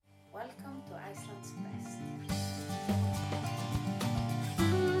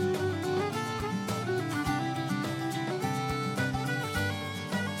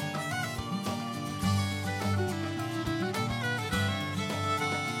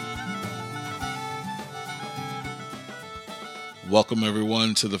Welcome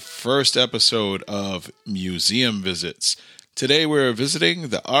everyone to the first episode of Museum Visits. Today we're visiting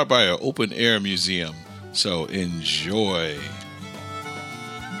the Arbaer Open Air Museum, so enjoy.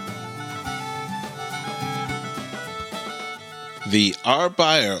 The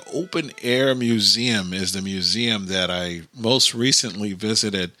Arbaer Open Air Museum is the museum that I most recently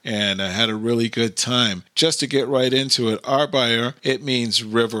visited, and I had a really good time. Just to get right into it, Arbaer, it means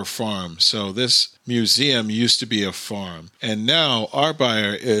river farm. So this museum used to be a farm, and now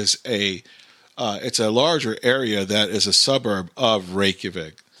Arbaer is it's a larger area that is a suburb of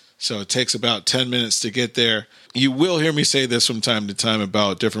Reykjavik. So it takes about 10 minutes to get there. You will hear me say this from time to time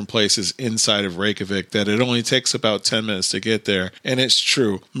about different places inside of Reykjavik, that it only takes about 10 minutes to get there. And it's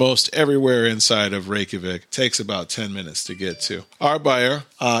true. Most everywhere inside of Reykjavik takes about 10 minutes to get to. Arbaer,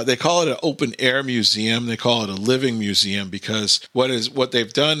 they call it an open air museum. They call it a living museum because what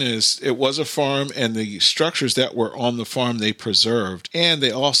they've done is it was a farm, and the structures that were on the farm they preserved. And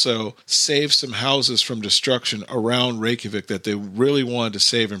they also saved some houses from destruction around Reykjavik that they really wanted to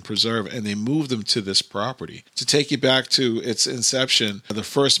save and preserve, and they moved them to this property. To take you back to its inception, the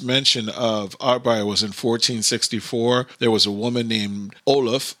first mention of Arbaer was in 1464. There was a woman named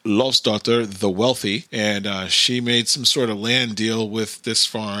Olaf Lofsdottir the Wealthy, and she made some sort of land deal with this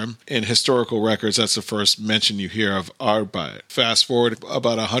farm. In historical records, that's the first mention you hear of Arbaer. Fast forward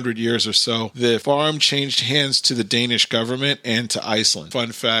about 100 years or so, the farm changed hands to the Danish government and to Iceland.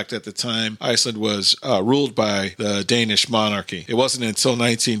 Fun fact, at the time, Iceland was ruled by the Danish monarchy. It wasn't until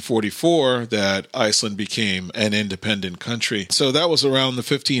 1944 that Iceland became an independent country. So that was around the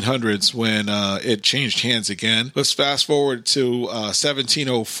 1500s when it changed hands again. Let's fast forward to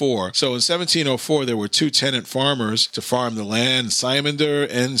 1704. So in 1704, there were two tenant farmers to farm the land, Simondur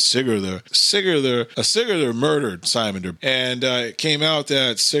and Sigurður. Sigurður murdered Simondur, and it came out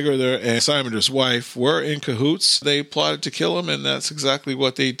that Sigurður and Simondur's wife were in cahoots. They plotted to kill him, and that's exactly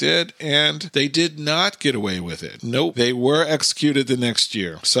what they did, and they did not get away with it. Nope, they were executed the next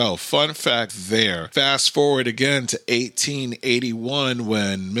year. So fun fact there. Fast forward again to 1881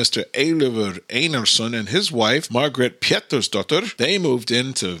 when Mr. Eilifur Einarsson and his wife, Margaret Pétursdóttir, they moved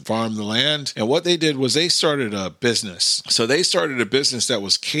in to farm the land. And what they did was they started a business. So they started a business that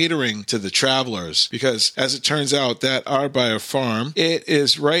was catering to the travelers, because as it turns out, that Arbaer farm, it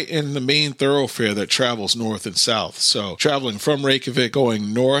is right in the main thoroughfare that travels north and south. So traveling from Reykjavik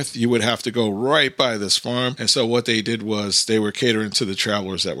going north, you would have to go right by this farm. And so what they did was they were catering to the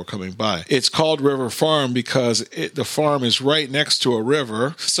travelers that were coming by. It's called River Farm because the farm is right next to a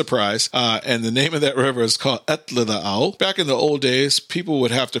river, surprise, and the name of that river is called Elliðaá. Back in the old days, people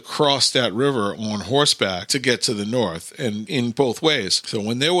would have to cross that river on horseback to get to the north, and in both ways. So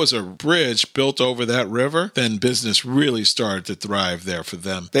when there was a bridge built over that river, then business really started to thrive there for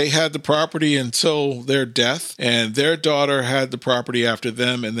them. They had the property until their death, and their daughter had the property after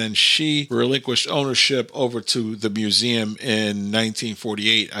them, and then she relinquished ownership over to the museum in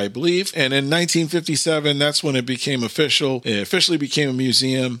 1948, I believe. And in 1957, that's when it became official. It officially became a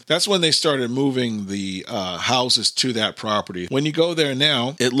museum. That's when they started moving the houses to that property. When you go there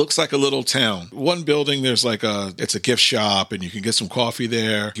now, it looks like a little town. One building, there's it's a gift shop, and you can get some coffee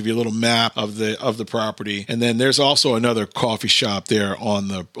there. Give you a little map of the property, and then there's also another coffee shop there on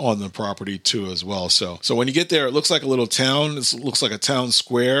the property too as well. So when you get there, it looks like a little town. It looks like a town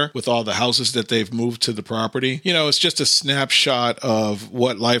square with all the houses that they've moved to the property. You know, it's just a snapshot of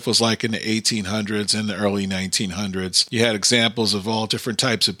what life was like in the 1800s and the early 1900s. You had examples of all different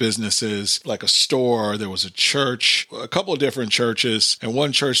types of businesses, like a store. There was a church, a couple of different churches, and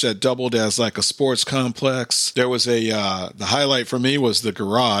one church that doubled as like a sports complex. There was the highlight for me was the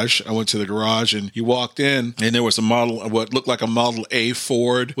garage. I went to the garage, and you walked in, and there was what looked like a Model A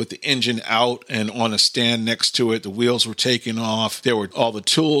Ford with the engine out, and on a stand next to it, the wheels were taken off. There were all the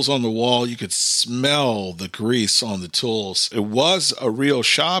tools on the wall. You could smell the grease on the tools. It was a real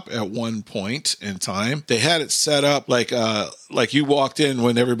shop at one point in time. They had it set up like you walked in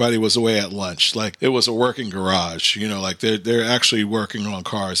when everybody was away at lunch. Like it was a working garage, like they're actually working on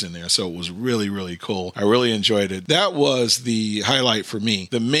cars in there. So it was really, really cool. I really enjoyed it. That was the highlight for me.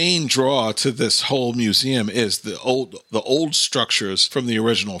 The main draw to this whole museum is the old structures from the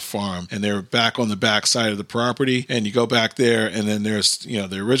original farm, and they're back on the back side of the property. And you go back there, and then there's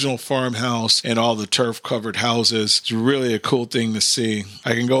the original farmhouse and all the turf covered houses. It's really a cool thing to see.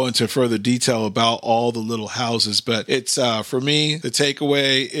 I can go into further detail about all the little houses, but it's for me, the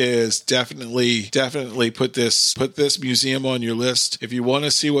takeaway is definitely put this museum on your list. If you want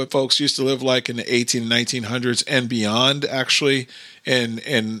to see what folks used to live like in the 1800s and 1900s and beyond, actually,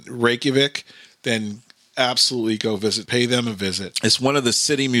 in Reykjavik, then absolutely go visit, pay them a visit. It's one of the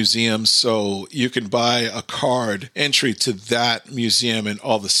city museums, so you can buy a card entry to that museum and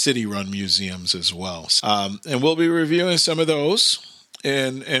all the city-run museums as well. And we'll be reviewing some of those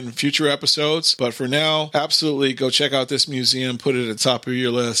in future episodes. But for now, absolutely go check out this museum. Put it at the top of your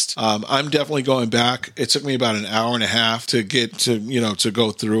list. I'm definitely going back. It took me about an hour and a half to get to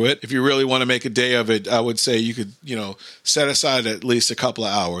go through it. If you really want to make a day of it, I would say you could, set aside at least a couple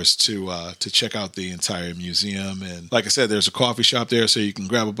of hours to check out the entire museum. And like I said, there's a coffee shop there, so you can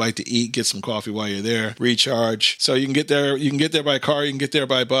grab a bite to eat, get some coffee while you're there, recharge. So you can get there. You can get there by car. You can get there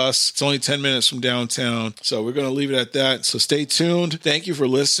by bus. It's only 10 minutes from downtown. So we're going to leave it at that. So stay tuned. Thank you for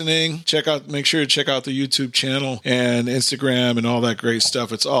listening. Make sure to check out the YouTube channel and Instagram and all that great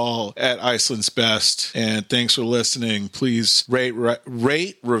stuff. It's all at Iceland's Best. And thanks for listening. Please rate,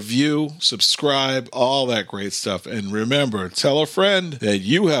 review, subscribe, all that great stuff. And remember, tell a friend that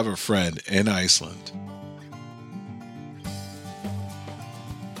you have a friend in Iceland.